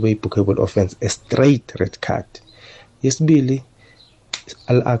bekumele kube i-bookable offense, a straight red card. Yesibili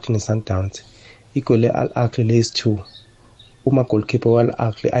Al-Ahly Sundowns igole Al-Ahly lesi-2 uma goalkeeper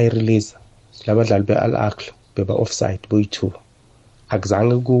wal-Ahly ayi-release labadlali be-Al-Ahly beba offside boyi-2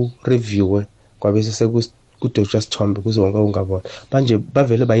 akuzange ku-reviewe kwabese sekudojwa sithombe kuzonke ungabona manje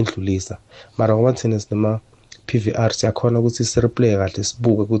bavele bayindlulisa mara ngoba thina sinema PVR siyakhona ukuthi si-replay kahle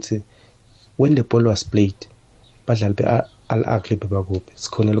sibuke ukuthi when the ball was played badlali be-Al-Ahly bebakuphi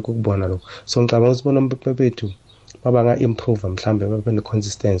sikhonele ukubona lokho. So ngicabanga ukuthi bona bethu babanga improve mhlambe babe ne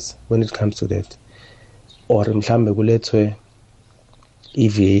consistency when it comes to that or mhlambe kulethwe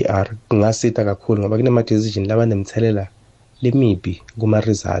i-VAR kungasita kakhulu ngoba kunama decision labanemthelela lemibi kuma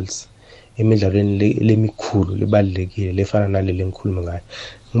results emidlalweni lemikhulu libalekile lefana naleli engikhuluma ngayo.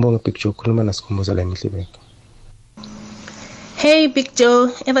 Ngibonga picture ukukhuluma nasikhumbuza la Emihlebeka. Hey Big Joe,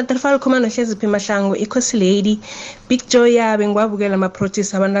 evaterfal khomano hlezi phi mahlango ikhosi lady. Big Joe yabe ngiwabukela ama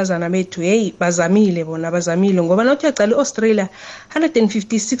protest abantazana bethu. Hey bazamile bona bazamile ngoba nawuthi yaqala iAustralia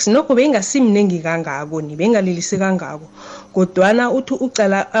 156 nokho bengasimnengi kangako ni bengalilise kangako. Kodwana uthi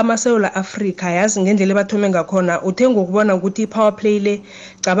ucala amaSouth Africa yazi ngendlela bathome ngakhona uthenga ukubona ukuthi ipower play le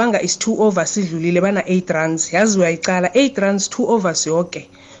cabanga is 2 overs idlulile bana 8 runs yazi uyayicala 8 runs 2 overs yonke.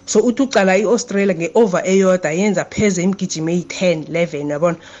 so uthi ucala iAustralia ngeover eyodwa yenza pheze imigijimo eyi10 11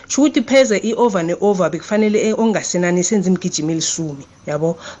 yabona sho ukuthi pheze iOver neover bekufanele ongasenani senza imigijimo elisumi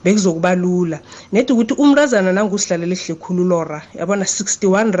yabo bekuzokuba lula nethi ukuthi umrazana nangusihlalela ehle khulu Lora yabona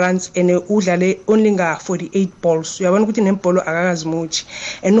 61 runs ene udlale only nga 48 balls uyabona ukuthi nempolo akakazimuthi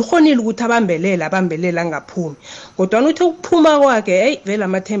and ukhonile ukuthi abambelela ngaphumi kodwa uthi ukuphuma kwakhe vele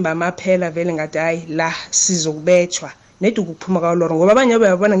amathemba amaphela vele ngathi hayi la sizokubethwa nethi ukuphuma kwa Lora ngoba abanye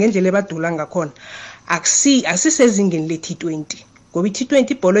bayabona ngendlela ebadula ngakhona asisezingeni le-T20 ngoba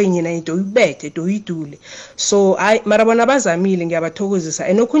i-T20 ibholo yinye nayo into uyibethe into uyidule so mara bona bazamile ngiyabathokozisa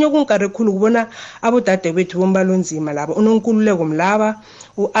enokhunye okunkare khulu kubona abodade bethu bombalonzima laba unonkululeko mlaba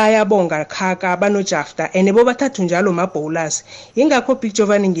uayabonga khaka banojafta ene bo bathathu njalo ma bowlers ingakho Big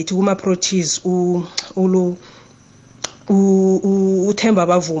Jovani ngithi kuma Proteas uThemba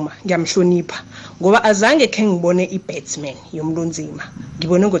Bavuma ngiyamhlonipha ngoba azange ke ngibone ibatsman yomlonzima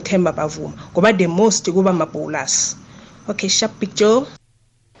ngibone ngoThemba Bavuma ngoba the most kuba ma bowlers. Okay, sharp Big Joe.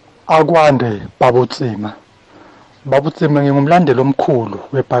 Akwande Babutsima ngingumlandeli omkhulu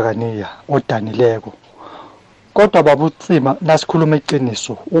weBhakaniya odanileko. Kodwa Babutsima nasikhuluma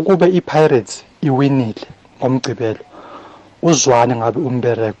iqiniso ukube iPirates iwinile ngomgcibelo uzwane ngabe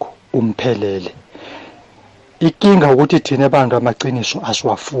umbereko umphelele. Ikinga ukuthi thina abantu amaqiniso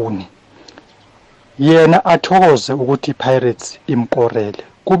asiwafuni. Yena athokoze ukuthi iPirates imkorele.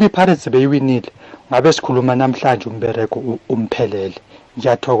 Kuba iPirates beyiwinile ngabe sikhuluma namhlanje umbereko umphelele.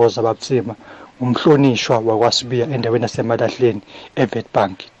 Ngiyathokoza Babutsima umhlonishwa wakwaSibiya endaweni yaseMalahleni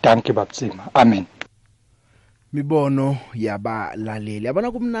eWitbank. Dankie Babutsima. Amen. Mibono yabalaleli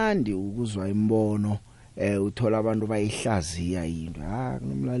abana kumnandi ukuzwa imbono uthola abantu bayihlaziya into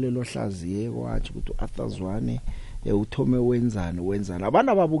kunomlalelo ohlaziye kwathi ukuthi uArthurZwane uthome wenzani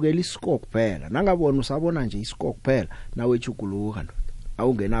abantu ababukela iscore kuphela nangabona usabona nje iscore kuphela nawe echuguluka ndoda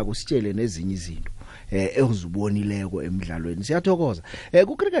awungenako sitshele nezinye izinto ezibonileko emidlalweni siyathokoza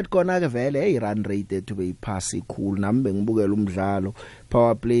ku cricket kona ke vele run rate ethu beyiphasi ikhulu nami bengibukela umdlalo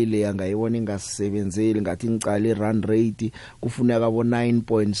power play le angayibona ingasebenzeli ngathi ngicala irun rate kufuneka abo 9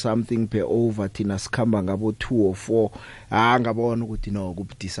 point something per over thina sikhamba ngabo 2 or 4 ngabona ukuthi no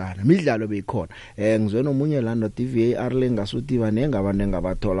kubudisana imidlalo beyikhona ngizwe nomunye la no DVAR lengasuthi banengabane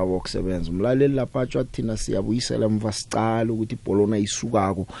ngabathola bokusebenza umlaleli lapha atsho thina siyabuyisela emva sicala ukuthi ibholona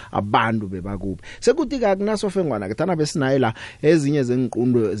isukako abantu bebakubi sekuthi kakunasofengwana ke thana besinayo la ezinye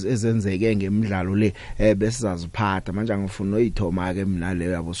zengiqundo ezenzeke ngemidlalo le besizaziphatha manje ngifuna uyithoma ke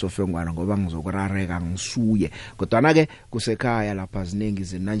naleyo yabo sofengwana ngoba ngizokurareka ngisuye kodwa na ke kusekhaya lapha ziningi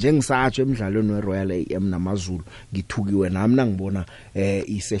izina nje ngisatsho emidlalweni weRoyal AM namaZulu ngithukiwe nami nangibona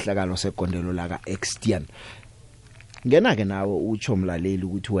isehlakalo segondelo la kaExtian ngena ke nawe utsho mlaleli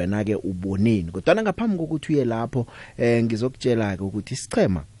ukuthi wena ke uboneni kodwa ngaphambi kokuthi uye lapho ngizokutshela ke ukuthi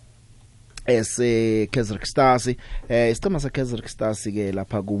isichema Kaizer Stars isicema seKaizer Stars ke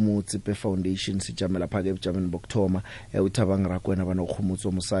lapha kuMutsipe Foundation sijame lapha ke ebujameni bokthoma uThabangirakwena banokhumutso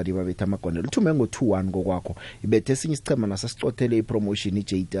umusadi babetha amagondelo uthume ngo2-1 ngokwakho ibethe esinye isicema nasesicothele ipromotion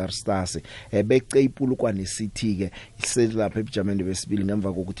iJTR Stars beqe ipulukwane City ke iselapha ebujameni besibili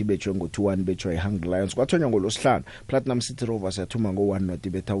ngemva kokuthi betshwe ngo2-1 betshwe iHungry Lions kwathonywa ngolosihlanu Platinum City Rovers yathuma ngo1 not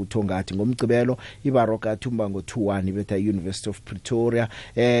ibetha uThongati ngomgcibelo iBaroka yathumba ngo2-1 ibetha University of Pretoria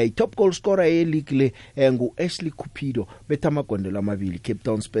top goal scorer league le nguAshley Cupido betha amagondelo amabili Cape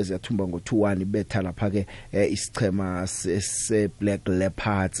Town Spurs yathumba ngo2-1 betha lapha ke isichema seBlack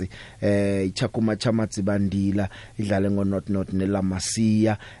Leopards iChakuma Chamatsi Bandila idlale ngoNot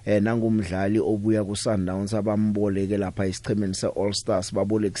neLamasiya nangumdlali obuya kuSundowns abamboleke lapha isichemeni seAll Stars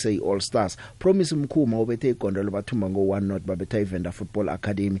babolekise iAll Stars Promise Mkhuma obethe igondelo bathumba ngo1 not babetha iVenda Football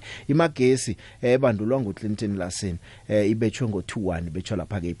Academy iMagesi ebandulwa nguClinton Lassen ibetshwe ngo2-1 betshwa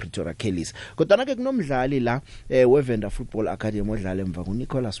lapha ke iPretoria Kellies kodwa ke kunomdlali la weVenda Football Academy odlala emva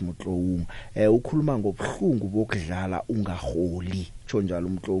kuNicholas Motloung ukhuluma ngobhlungu bokudlala ungaholi tsho njalo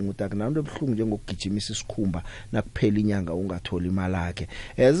uMtloung uthi akunanto ebhlungu njengokugijimisa isikhumba nakuphela inyanga ungatholi imali yakhe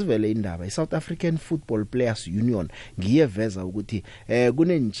ezivele indaba iSouth African Football Players Union ngiyeveza ukuthi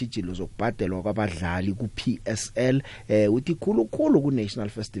kunentshijilo zokubhadelwa kwabadlali kuPSL uthi khulu kuNational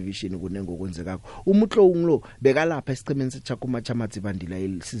First Division kunengokwenzekako uMtloung lo bekalapha esichemeni seChakuma Chamatsi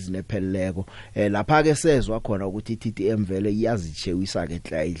Bandila season epheleleko lapha ke sezwe khona ukuthi iTTM vele iyazitshewisa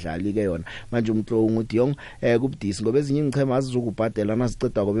ke idlali ke yona manje uMtloung uthi yong kubudisi ngoba ezinye ingchema azizokubhadela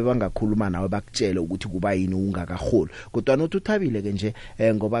nasiceda kobe bangakhuluma nawe bakutshele ukuthi kuba yini ungakaholi kodwa nothi uthabile ke nje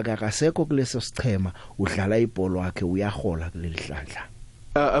ngoba akasekho kuleso sichema udlala ibhola wakhe uyahola kuleli hlandla.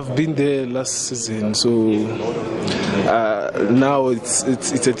 I've been there last season, so now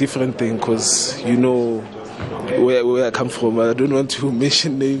it's a different thing because you know where I come from. I don't want to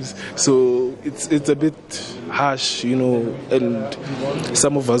mention names, so it's a bit harsh, you know. And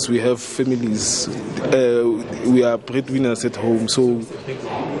some of us, we have families. We are breadwinners at home, so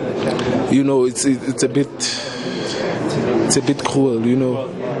you know it's a bit cruel, you know,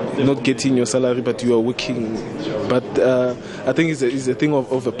 not getting your salary but you are working. But I think it's a thing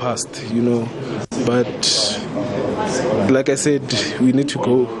of the past, you know. But like I said, we need to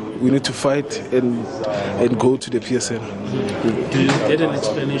go. We need to fight and go to the PSL. Do you get an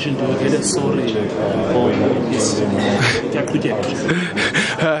explanation? Do you get a sorry? Or is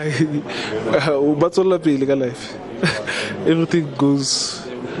life? Everything goes.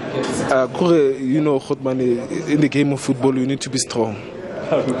 You know, in the game of football, you need to be strong.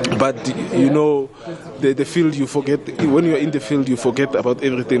 But you know, the field, you forget. When you're in the field, you forget about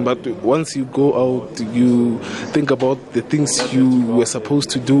everything. But once you go out, you think about the things you were supposed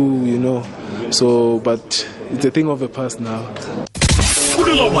to do, you know. So, but it's a thing of the past now.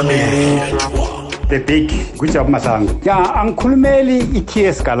 The big Gujabu Masango. Ya angikhulumeli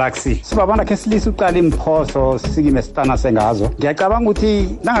iKS Galaxy. Sibabona ke silisa uqala imphoso sikime sitana sengazo. Ngiyacabanga ukuthi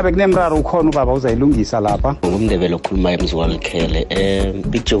nangabe kunemraro ukhona ubaba uzayilungisa lapha. Ngumndebelo okhuluma emzwalikhele.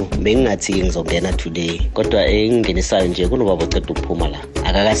 Bicho bengingathi ngizongena today. Kodwa engingenisayo nje kunobaba oceda ukuphuma la.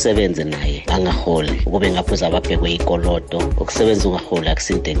 Akakasebenze naye angaholi. Ukube ngaphuza ababhekwe ikolodo. Ukusebenza ungaholi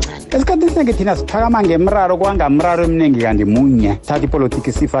akusinto encane. Esikhathini senke thina siphakama ngemraro kwangamraro eminingi kanti munye. Thatha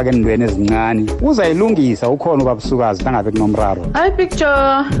ipolitiki sifake endweni ezincane. Uzayilungisa ukhona ubabusukazi nangabe kunomraro. Hayi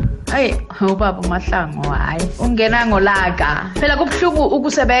picture. Hayi ubaba uMahlango hayi. Ungena ngolaka. Phela kubhlungu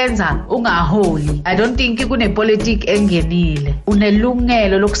ukusebenza ungaholi. I don't think kunepolitiki engenile.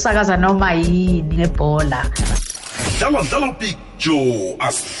 Unelungelo lokusakaza noma yini nebhola. Dlala picture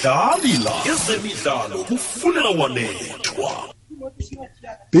asidlali la. Ezemidlalo kufunela Wanethwa.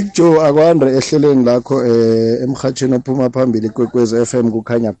 Big Joe akwandre ehlelweni lakho emhathweni ophuma phambili kwekwezi FM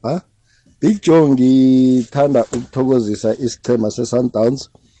kukhanya ba. Big Joe ngithanda ukuthokozisa isithema seSundowns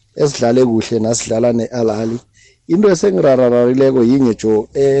esidlale kuhle nasidlala neAl-Ahly. Into esengirararileko yinye Joe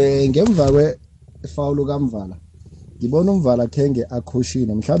ngemva kwefoul kaMvala. Ngibona uMvala khenge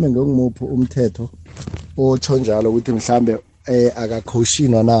akhoshine mhlambe ngokungumuphi umthetho otsho njalo ukuthi mhlambe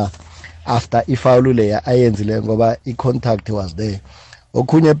akakhoshinwa na after ifoul leya ayenzile ngoba icontact was there.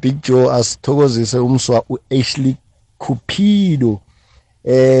 Okhunye Big Joe asithokozise umswa uAshley Cupido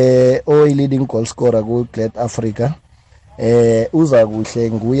leading goal scorer ku Glad Africa. Uza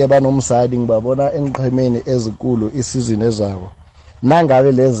kuhle nguye banomsadi ngibabona enqhemeni ezikulu isizini ezako.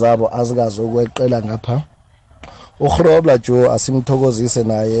 Nangabe lezabo azikazokweqela ngapha. uGrobla Joe asimthokozise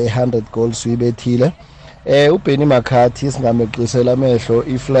naye 100 goals uyibethile. uBenny McCarthy singameqisela amehlo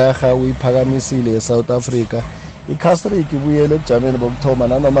iflaga uyiphakamisile eSouth Africa. iCastrik ibuyele ejameni bokuthoma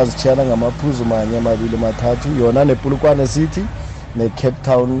nanoma zichiyana ngamaphuzu manye amabili mathathu yona nePulukwane City neCape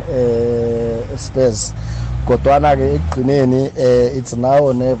Town Spurs. Kodwana ke ekugcineni it's now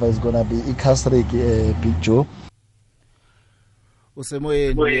or never is gonna be iCastrik Big Joe.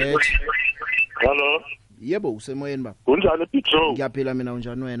 Usemoyeni yethi. Hello. Yebo usemoyeni baba. Kunjani Big Joe? Ngiyaphila mina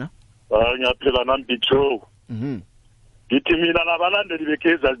unjani wena? Ngiyaphila nami Big Joe. Ngithi mina labalandeli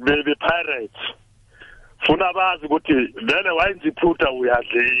beKaizer bePirates. Funa bazi ukuthi vele wayenziphutha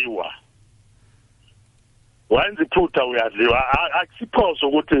uyadliwa. Wayenziphutha uyadliwa. Akusiphoso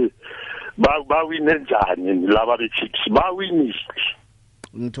ukuthi bawine njani laba beChiefs. Bawinile.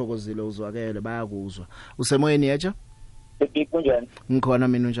 Ngithokozile uzwakele bayakuzwa. Usemoyeni yecha? Kunjani? Ngikhona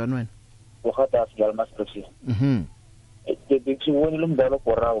mina unjani wena? Ukhada sigala masiphosi. Bekuwona lo mdlalo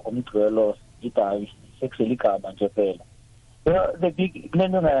oborawo komgcwelo idayi sekuseligaba nje phela. The big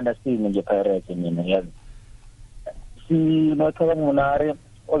nento ngayandastand nje Pirates mina yazi. Sinothola Munare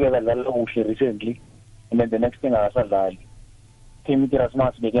okudlala kuhle recently and then the next thing akasadlali. Team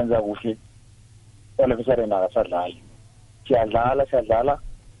iRasmus bekenza kuhle. All of a sudden akasadlali. Siyadlala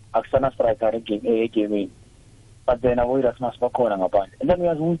akusana striker game. But then iRasmus bakhona ngaphandle. And then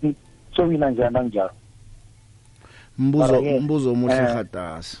uyazi ukuthi so wina njani angjalo. Mbuzo omuhle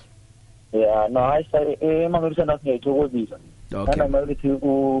khatasi. Yeah, no, I say emangalisana ngiyithokozisa. Kana malithi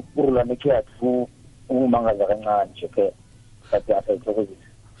urula nekhethu umangaza kancane nje phela. Bathi asayithokozisa.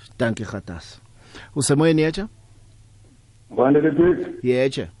 Thank you khatasi. Usemoyeni yecha? Wandele big.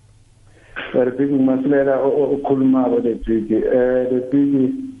 Yecha. Big masilela okhuluma le big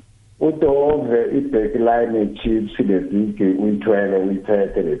udove ibackline Chiefs le big uyithwele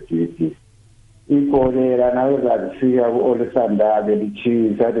uyithethe le big. Ikolera nawe zakufika kuOlesandale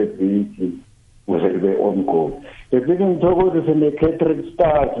lichisa le big uzebe on goal. Le big ngithokozise neCatrick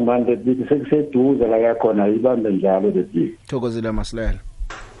Stars man le big sekuseduze la yakhona ibambe njalo le big. Thokozile Masilela.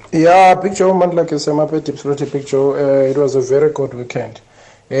 Yeah, picture man like semape deep throat picture. It was a very good weekend.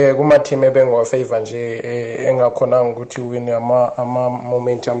 Kuma team ebengiwa favor nje engakhona ukuthi win ama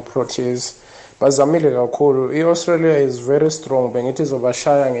momentum Proteas. Bazamile kakhulu. Australia is very strong. Bengithi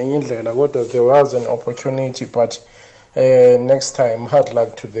izobashaya ngenye indlela kodwa there was an opportunity but next time hard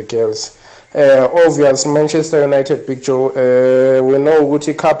luck to the girls. Obvious Manchester United picture. We know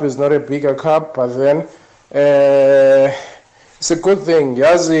ukuthi cup is not a bigger cup but then it's a good thing.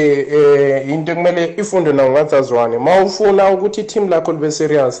 Yazi into kumele ifunde na ngathazwane. Mawufuna ukuthi team lakho libe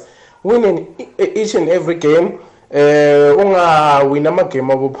serious. Winning each and every game. Unga win ama game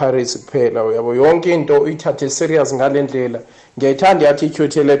abo Paris kuphela uyabo yonke into uyithathe serious ngalendlela. Ngiyayithanda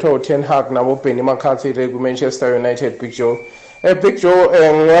attitude lethwa uTen Hag nabo Benny McCarthy ku Manchester United picture. Picture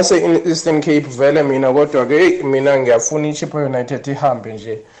ngase in Eastern Cape vele mina kodwa ke mina ngiyafuna iChippa United ihambe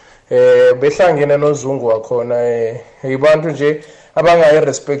nje. Behlangene nozungu wakhona ibantu nje abangayi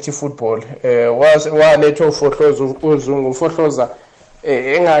respect football walethwa ufohloza uzungu ufohloza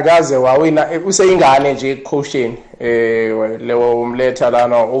engakaze wawina useyingane nje coaching lewo umletha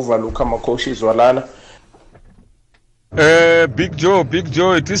lana overlook ama coaches walana Big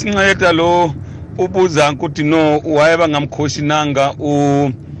Joe itisinqeda lo ubuza ukuthi no wayeba ngamkhoshinanga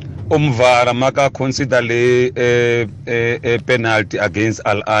umvara maka consider le penalty against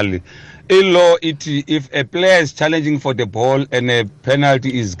Al Ahly. In law if a player is challenging for the ball and a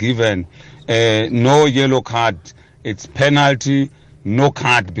penalty is given, no yellow card, it's penalty, no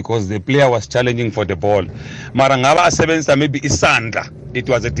card because the player was challenging for the ball. Mara ngaba asebenzisa maybe isandla, it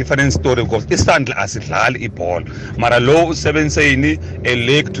was a different story because isandla asidlali iball. Mara lo usebenzisa yini a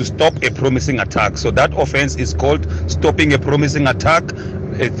leg to stop a promising attack. So that offense is called stopping a promising attack.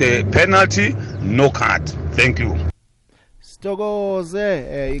 It's a penalty, no card. Thank you.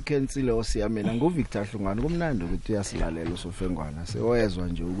 Stokoze ikhensile osiyamela nguVictor Hlungwane kumnandi ukuthi uyasilalela usofengwana sewezwa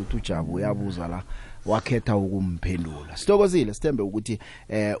nje ukuthi uJabu uyabuza la wakhetha ukumphendula. Sitokozile sithembe ukuthi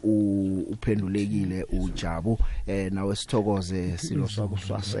uphendulekile uJabu nawe sithokoze silo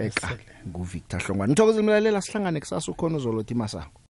sakuswaseka nguVictor Hlungwane. Ngithokozile umlalela sihlangane kusasa ukhona uzolothi masango.